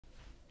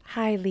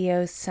Hi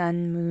Leo,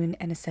 Sun, Moon,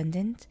 and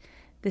Ascendant.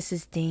 This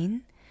is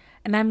Dane,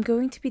 and I'm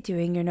going to be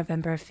doing your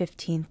November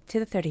 15th to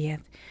the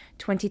 30th,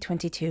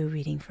 2022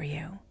 reading for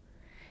you.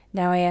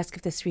 Now I ask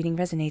if this reading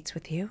resonates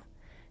with you.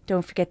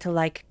 Don't forget to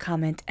like,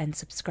 comment, and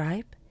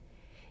subscribe.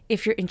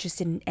 If you're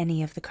interested in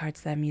any of the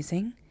cards that I'm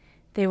using,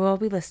 they will all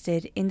be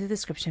listed in the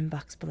description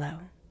box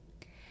below.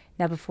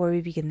 Now before we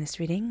begin this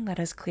reading, let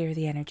us clear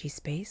the energy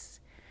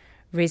space,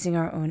 raising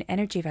our own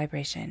energy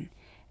vibration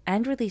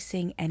and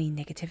releasing any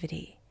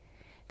negativity.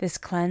 This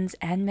cleanse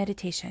and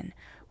meditation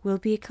will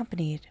be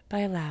accompanied by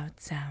a loud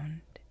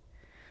sound.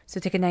 So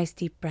take a nice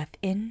deep breath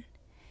in,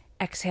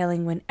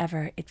 exhaling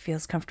whenever it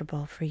feels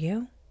comfortable for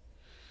you.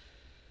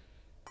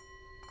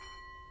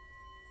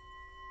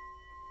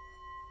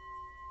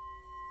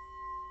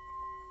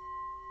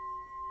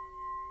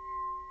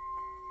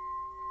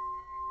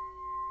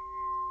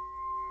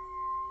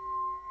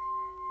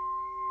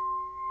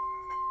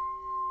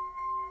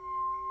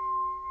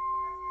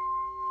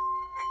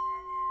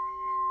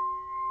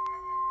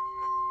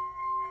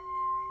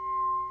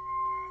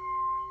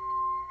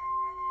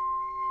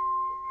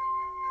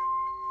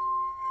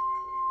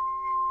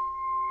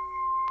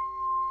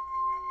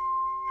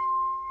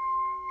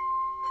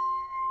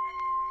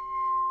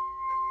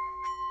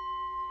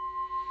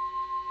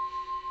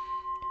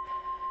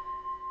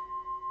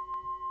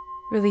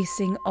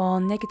 Releasing all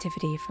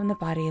negativity from the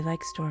body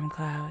like storm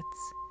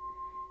clouds,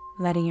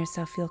 letting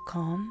yourself feel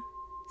calm,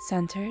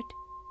 centered,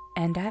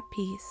 and at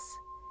peace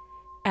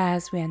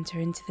as we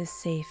enter into this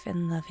safe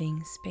and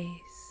loving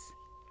space.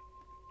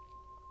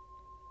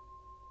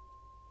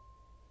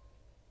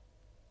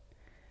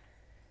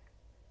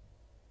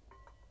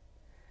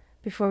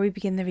 Before we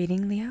begin the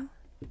reading, Leo,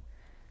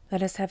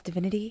 let us have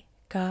divinity,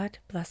 God,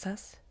 bless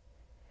us,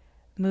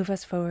 move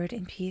us forward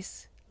in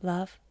peace,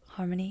 love,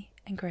 harmony,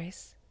 and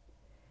grace,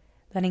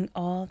 letting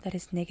all that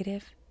is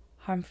negative,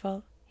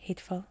 harmful,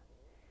 hateful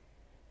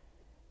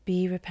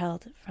be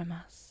repelled from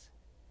us.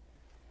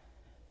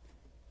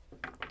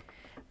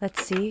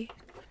 Let's see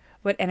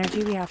what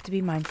energy we have to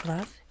be mindful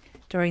of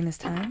during this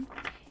time.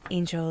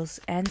 Angels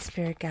and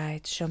spirit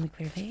guides, show me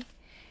clearly.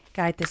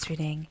 Guide this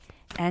reading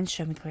and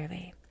show me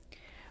clearly.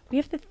 We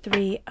have the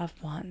Three of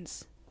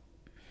Wands.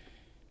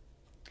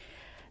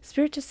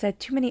 Spirit just said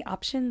too many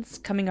options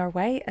coming our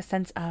way, a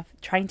sense of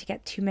trying to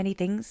get too many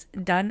things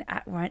done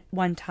at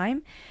one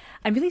time.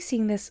 I'm really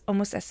seeing this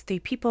almost as three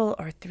people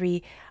or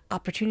three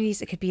opportunities.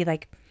 It could be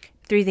like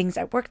three things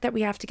at work that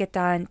we have to get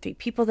done, three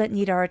people that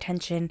need our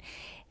attention,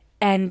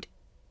 and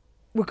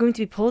we're going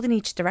to be pulled in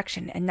each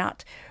direction and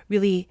not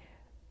really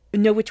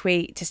know which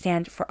way to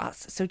stand for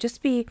us. So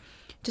just be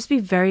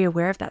very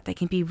aware of that. They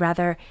can be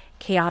rather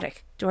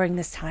chaotic during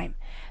this time.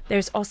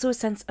 There's also a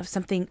sense of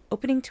something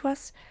opening to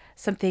us,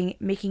 something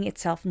making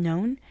itself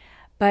known,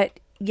 but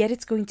yet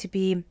it's going to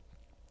be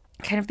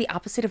kind of the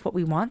opposite of what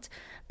we want.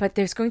 But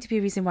there's going to be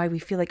a reason why we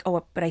feel like,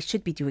 oh, but I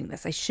should be doing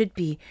this. I should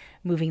be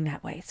moving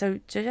that way.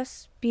 So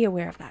just be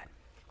aware of that.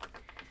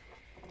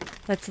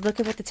 Let's look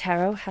at what the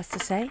tarot has to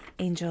say.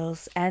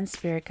 Angels and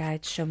spirit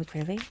guides, show me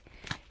clearly.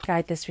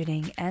 Guide this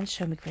reading and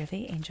show me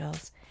clearly.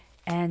 Angels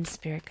and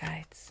spirit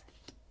guides.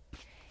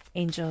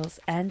 Angels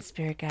and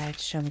spirit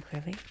guides, show me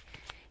clearly.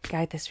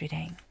 Guide this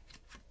reading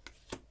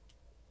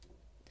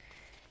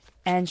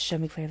and show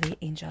me clearly,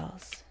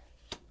 angels.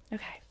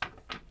 Okay.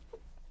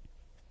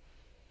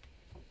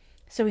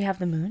 So we have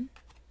the moon.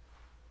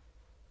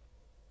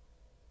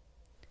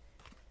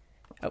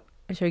 Oh,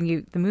 I'm showing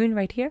you the moon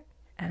right here.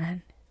 And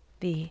then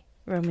the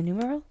Roman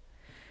numeral.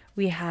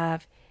 We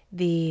have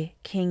the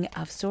King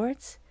of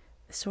Swords,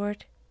 the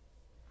sword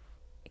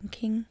and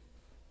king.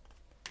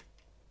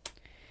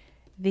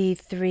 The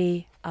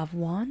Three of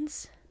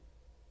Wands,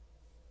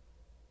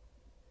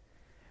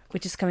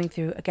 which is coming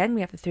through. Again, we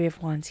have the Three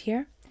of Wands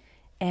here.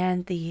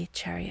 And the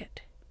Chariot.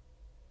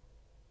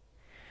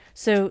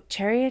 So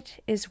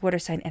Chariot is water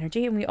sign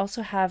energy, and we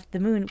also have the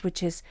moon,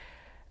 which is,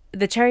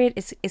 the Chariot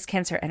is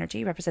Cancer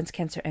energy, represents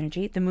Cancer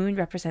energy. The moon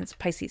represents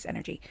Pisces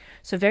energy.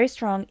 So very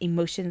strong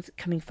emotions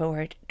coming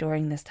forward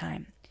during this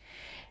time.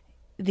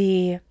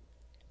 The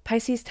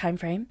Pisces time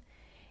frame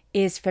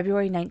is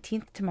February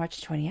 19th to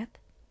March 20th.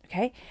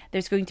 Okay,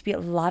 there's going to be a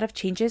lot of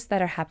changes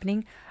that are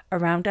happening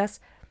around us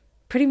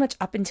pretty much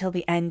up until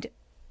the end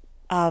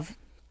of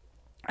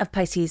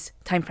Pisces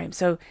time frame.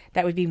 So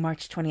that would be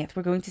March 20th.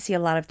 We're going to see a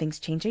lot of things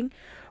changing.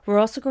 We're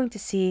also going to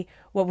see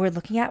what we're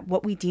looking at,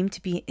 what we deem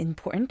to be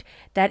important,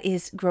 that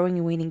is growing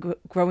and waning,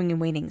 growing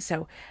and waning.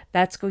 So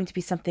that's going to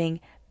be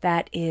something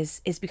that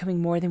is becoming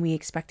more than we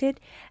expected.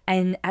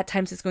 And at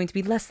times it's going to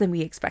be less than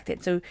we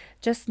expected. So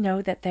just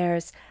know that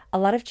there's a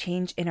lot of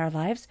change in our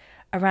lives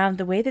around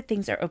the way that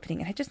things are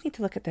opening. And I just need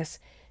to look at this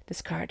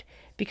card,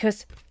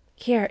 because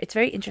here it's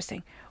very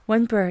interesting.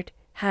 One bird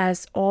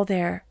has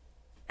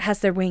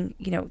their wing,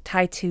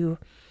 tied to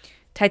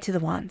the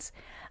wands.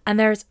 And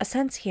there's a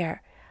sense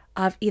here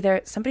of either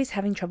somebody's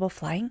having trouble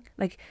flying,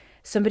 like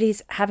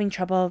somebody's having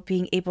trouble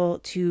being able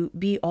to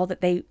be all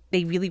that they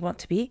really want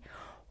to be,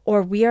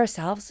 or we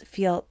ourselves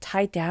feel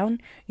tied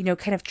down,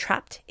 kind of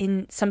trapped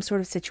in some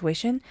sort of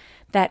situation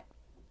that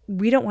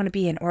we don't want to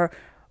be in, or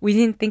we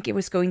didn't think it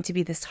was going to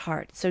be this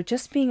hard. So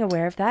just being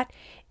aware of that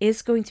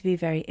is going to be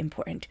very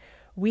important.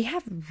 We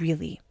have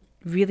really,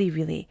 really,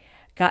 really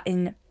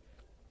gotten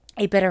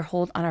a better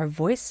hold on our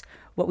voice,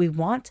 what we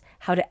want,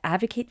 how to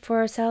advocate for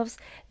ourselves.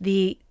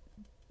 The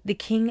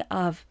King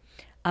of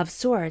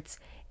Swords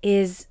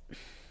is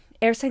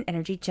air sign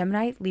energy,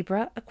 Gemini,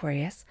 Libra,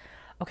 Aquarius,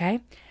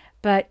 okay?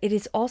 But it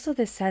is also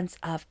this sense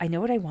of, I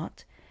know what I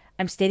want,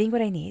 I'm stating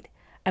what I need,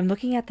 I'm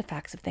looking at the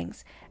facts of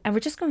things, and we're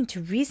just going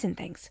to reason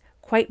things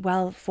quite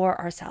well for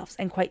ourselves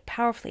and quite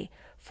powerfully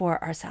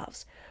for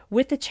ourselves.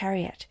 With the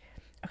Chariot,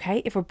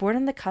 okay, if we're born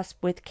on the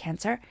cusp with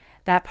Cancer,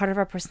 that part of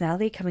our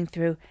personality coming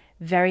through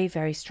very,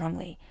 very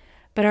strongly.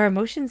 But our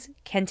emotions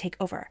can take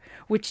over,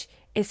 which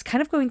is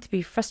kind of going to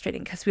be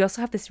frustrating because we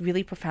also have this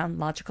really profound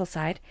logical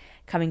side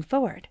coming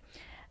forward.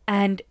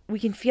 And we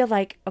can feel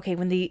like, okay,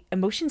 when the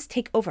emotions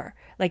take over,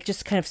 like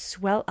just kind of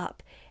swell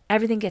up,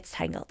 everything gets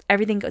tangled,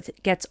 everything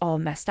gets all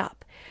messed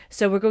up.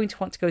 So we're going to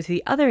want to go to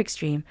the other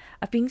extreme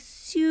of being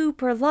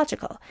super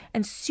logical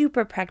and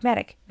super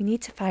pragmatic. We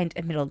need to find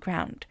a middle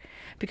ground,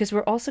 because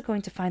we're also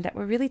going to find that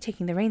we're really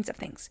taking the reins of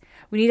things.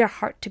 We need our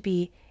heart to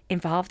be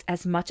involved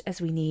as much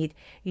as we need,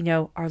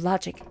 our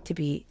logic to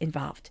be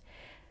involved.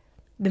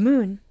 The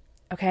moon,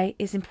 okay,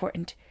 is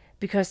important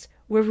because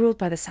we're ruled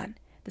by the sun.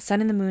 The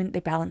sun and the moon, they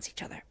balance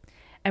each other.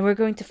 And we're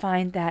going to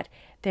find that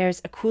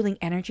there's a cooling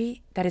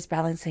energy that is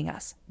balancing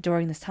us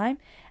during this time,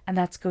 and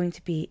that's going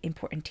to be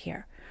important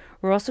here.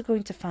 We're also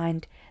going to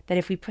find that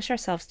if we push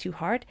ourselves too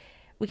hard,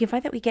 we can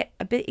find that we get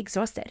a bit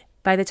exhausted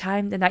by the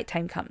time the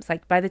nighttime comes.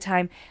 Like by the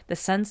time the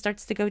sun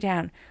starts to go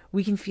down,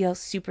 we can feel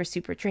super,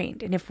 super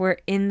drained. And if we're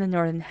in the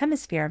northern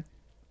hemisphere,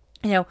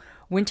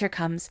 winter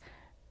comes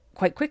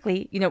quite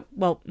quickly,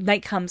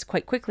 night comes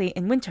quite quickly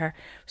in winter,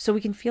 so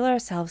we can feel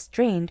ourselves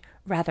drained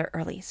rather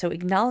early. So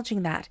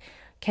acknowledging that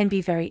can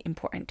be very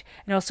important.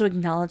 And also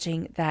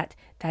acknowledging that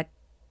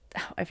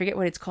I forget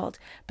what it's called,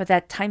 but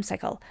that time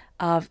cycle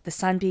of the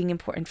sun being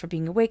important for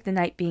being awake, the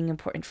night being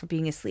important for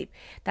being asleep.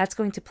 That's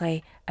going to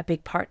play a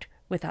big part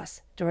with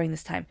us during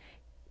this time.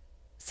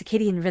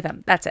 Circadian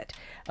rhythm, that's it.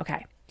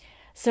 Okay,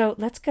 so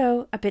let's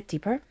go a bit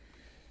deeper.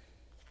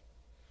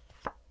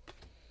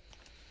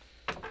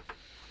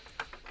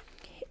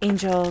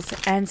 Angels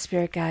and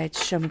spirit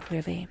guides, show me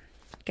clearly.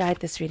 Guide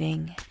this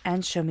reading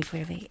and show me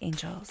clearly,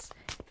 angels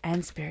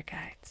and spirit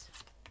guides.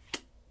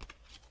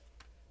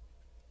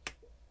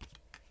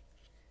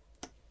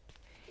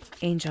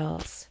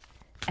 Angels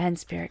and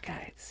spirit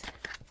guides.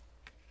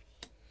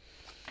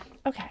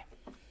 Okay.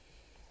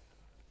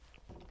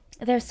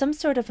 There's some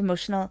sort of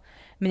emotional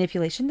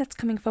manipulation that's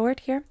coming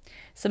forward here,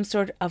 some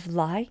sort of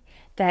lie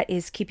that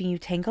is keeping you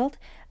tangled,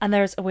 and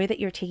there's a way that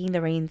you're taking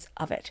the reins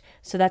of it.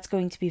 So that's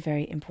going to be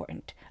very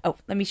important. Oh,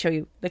 let me show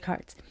you the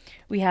cards.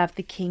 We have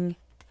the King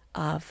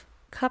of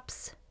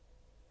Cups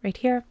right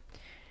here.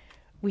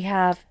 We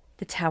have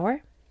the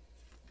Tower.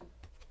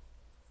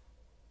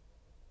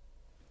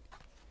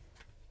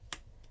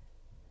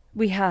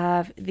 We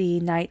have the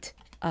Knight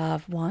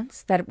of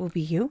Wands. That will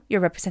be you.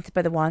 You're represented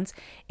by the Wands.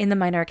 In the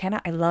Minor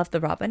Arcana, I love the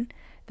Robin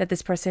that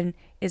this person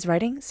is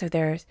writing. So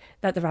there's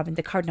not the Robin,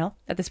 the Cardinal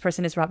that this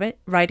person is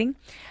writing.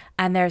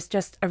 And there's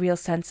just a real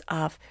sense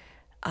of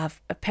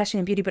passion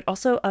and beauty, but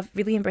also of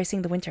really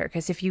embracing the winter.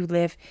 Because if you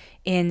live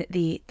in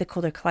the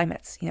colder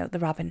climates, the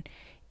Robin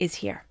is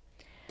here.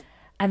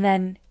 And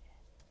then,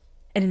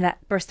 and in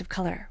that burst of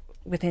color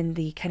within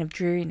the kind of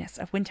dreariness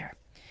of winter.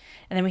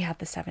 And then we have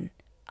the Seven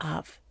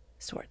of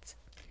Swords.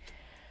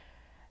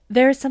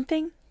 There is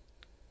something,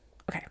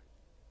 okay.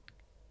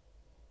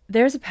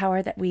 There's a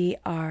power that we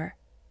are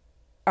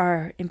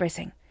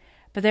embracing,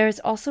 but there is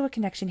also a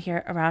connection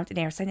here around an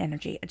air sign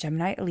energy, a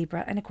Gemini, a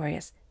Libra, and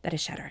Aquarius that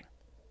is shattering.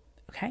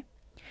 Okay,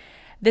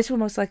 this will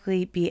most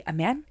likely be a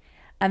man,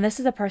 and this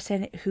is a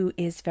person who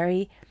is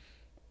very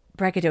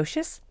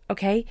braggadocious.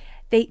 Okay,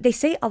 they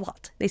say a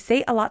lot. They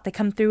say a lot. They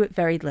come through with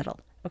very little.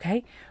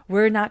 Okay,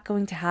 we're not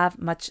going to have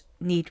much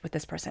need with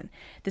this person.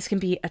 This can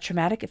be a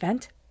traumatic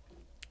event.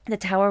 The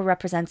Tower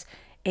represents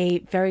a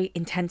very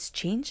intense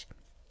change,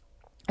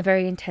 a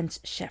very intense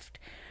shift.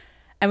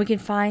 And we can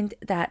find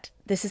that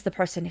this is the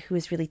person who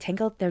is really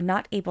tangled. They're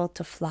not able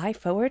to fly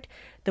forward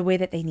the way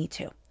that they need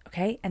to,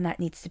 okay? And that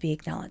needs to be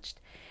acknowledged.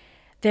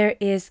 There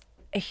is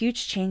a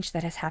huge change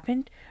that has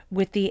happened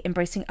with the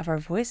embracing of our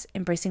voice,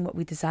 embracing what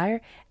we desire,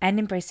 and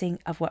embracing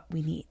of what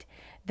we need.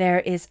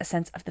 There is a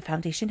sense of the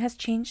foundation has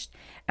changed,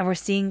 and we're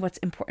seeing what's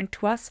important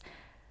to us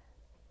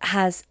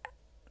has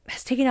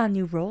taken on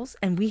new roles,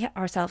 and we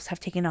ourselves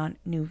have taken on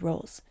new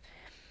roles.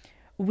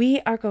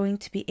 We are going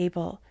to be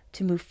able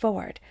to move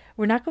forward.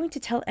 We're not going to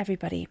tell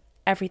everybody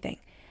everything.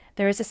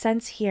 There is a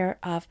sense here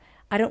of,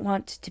 I don't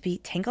want to be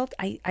tangled.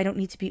 I don't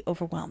need to be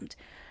overwhelmed.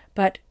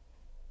 But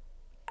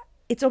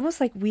it's almost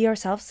like we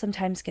ourselves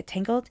sometimes get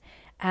tangled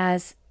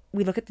as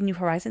we look at the new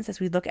horizons, as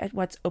we look at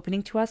what's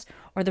opening to us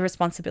or the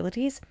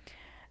responsibilities.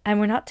 And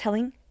we're not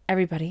telling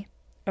everybody,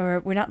 or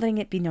we're not letting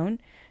it be known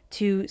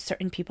to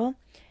certain people.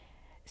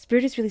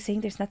 Spirit is really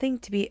saying there's nothing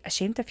to be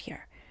ashamed of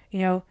here.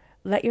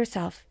 Let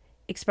yourself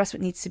express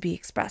what needs to be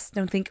expressed.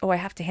 Don't think, oh, I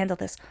have to handle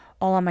this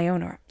all on my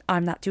own, or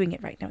I'm not doing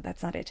it right. No,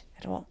 that's not it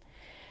at all.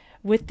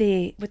 With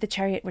the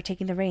Chariot, we're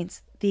taking the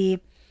reins. The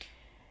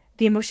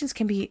emotions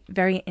can be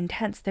very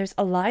intense. There's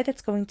a lie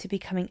that's going to be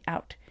coming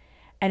out,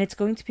 and it's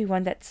going to be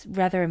one that's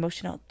rather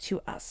emotional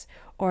to us,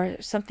 or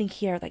something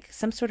here, like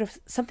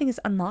something is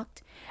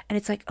unlocked, and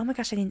it's like, oh my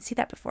gosh, I didn't see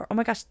that before. Oh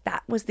my gosh,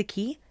 that was the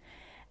key.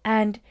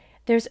 And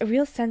there's a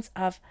real sense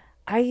of,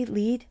 I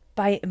lead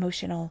by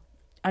emotional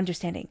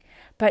understanding.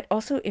 But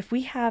also, if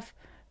we have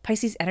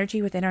Pisces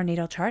energy within our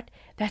natal chart,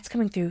 that's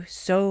coming through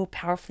so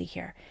powerfully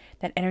here.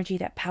 That energy,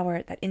 that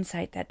power, that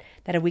insight, that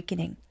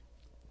awakening.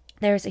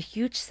 There's a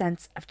huge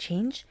sense of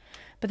change,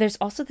 but there's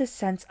also this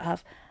sense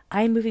of,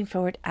 I'm moving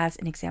forward as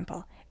an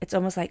example. It's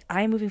almost like,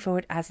 I'm moving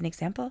forward as an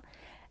example.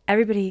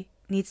 Everybody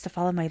needs to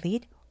follow my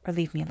lead or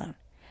leave me alone.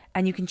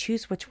 And you can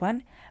choose which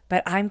one,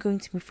 but I'm going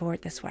to move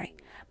forward this way.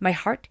 My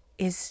heart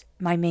is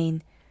my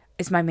main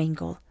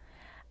goal.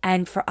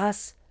 And for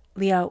us,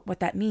 Leo, what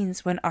that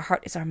means when our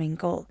heart is our main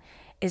goal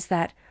is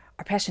that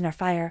our passion, our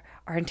fire,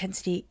 our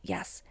intensity,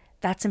 yes,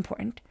 that's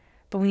important,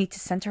 but we need to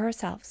center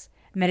ourselves.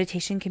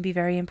 Meditation can be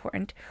very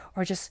important,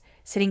 or just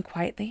sitting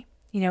quietly,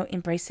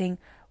 embracing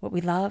what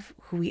we love,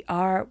 who we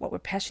are, what we're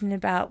passionate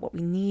about, what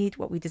we need,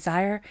 what we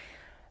desire.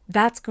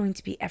 That's going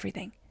to be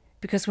everything.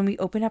 Because when we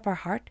open up our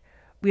heart,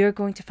 we are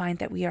going to find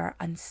that we are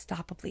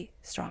unstoppably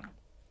strong.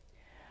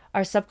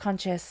 Our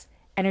subconscious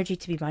energy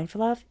to be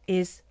mindful of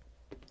is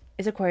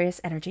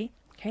Aquarius energy.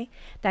 Okay,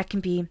 that can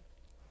be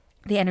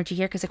the energy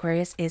here, because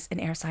Aquarius is an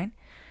air sign.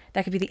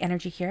 That could be the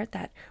energy here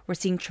that we're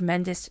seeing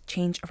tremendous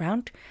change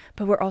around,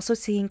 but we're also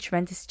seeing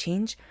tremendous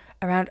change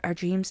around our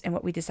dreams and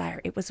what we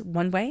desire. It was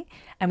one way,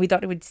 and we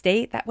thought it would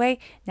stay that way.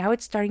 Now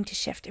it's starting to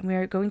shift, and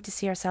we're going to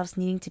see ourselves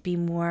needing to be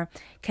more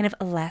kind of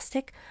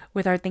elastic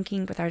with our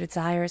thinking, with our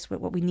desires,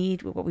 with what we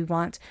need, with what we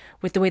want,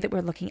 with the way that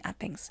we're looking at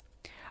things.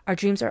 Our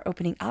dreams are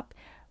opening up.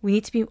 We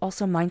need to be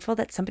also mindful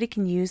that somebody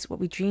can use what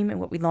we dream and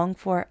what we long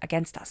for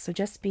against us. So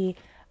just be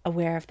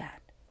aware of that.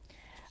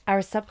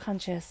 Our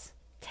subconscious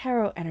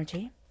tarot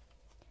energy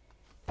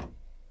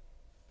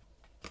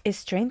is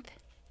strength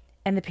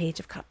and the Page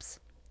of Cups.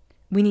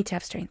 We need to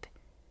have strength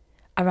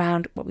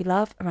around what we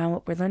love, around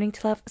what we're learning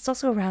to love. It's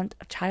also around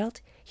a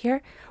child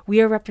here. We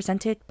are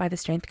represented by the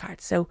Strength card.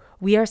 So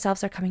we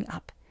ourselves are coming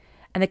up,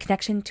 and the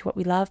connection to what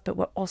we love, but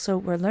what also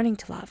we're learning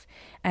to love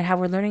and how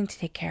we're learning to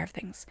take care of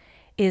things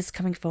is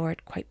coming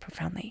forward quite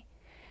profoundly.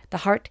 The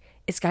heart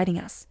is guiding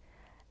us,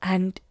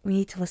 and we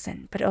need to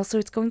listen. But also,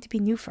 it's going to be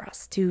new for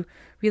us to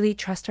really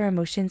trust our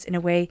emotions in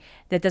a way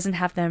that doesn't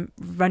have them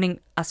running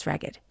us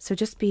ragged. So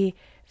just be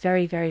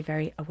very, very,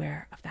 very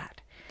aware of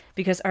that.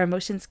 Because our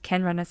emotions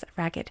can run us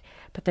ragged,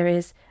 but there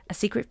is a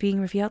secret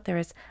being revealed. There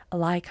is a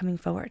lie coming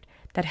forward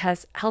that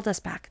has held us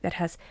back, that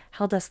has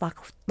held us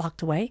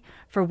locked away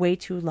for way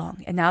too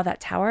long. And now that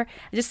tower,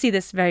 I just see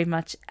this very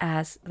much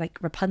as like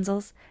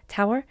Rapunzel's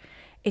tower.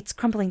 It's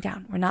crumbling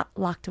down. We're not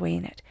locked away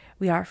in it.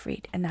 We are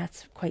freed, and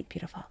that's quite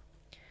beautiful.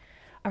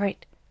 All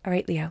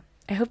right, Leo.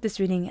 I hope this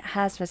reading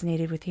has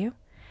resonated with you.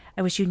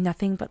 I wish you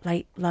nothing but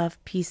light, love,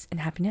 peace, and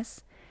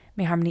happiness.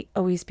 May harmony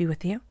always be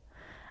with you.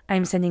 I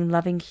am sending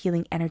loving,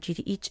 healing energy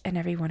to each and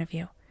every one of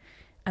you.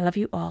 I love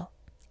you all,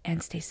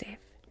 and stay safe.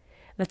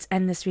 Let's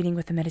end this reading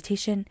with a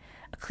meditation,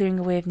 a clearing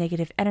away of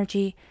negative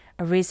energy,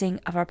 a raising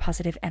of our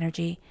positive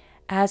energy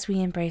as we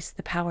embrace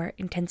the power,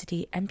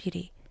 intensity, and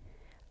beauty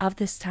of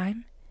this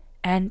time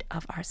and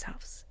of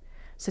ourselves.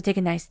 So take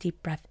a nice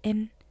deep breath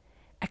in,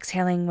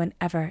 exhaling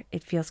whenever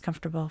it feels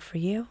comfortable for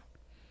you.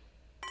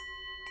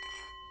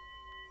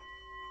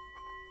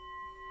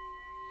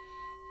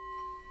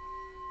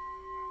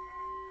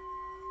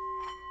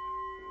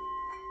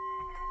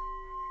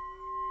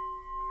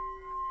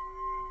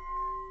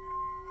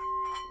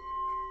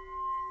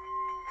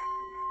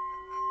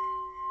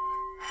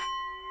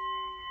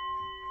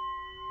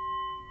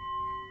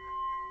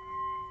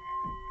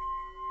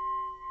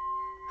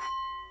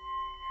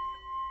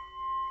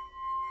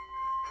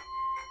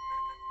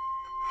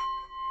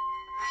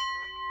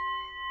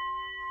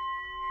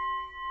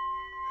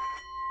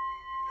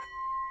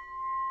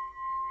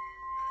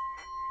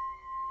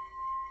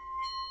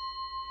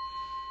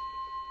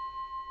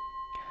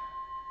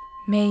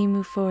 May you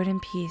move forward in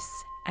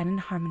peace and in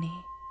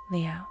harmony,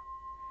 Leo,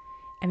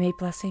 and may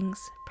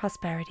blessings,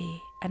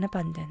 prosperity, and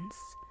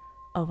abundance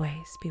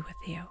always be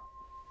with you.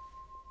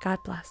 God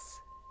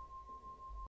bless.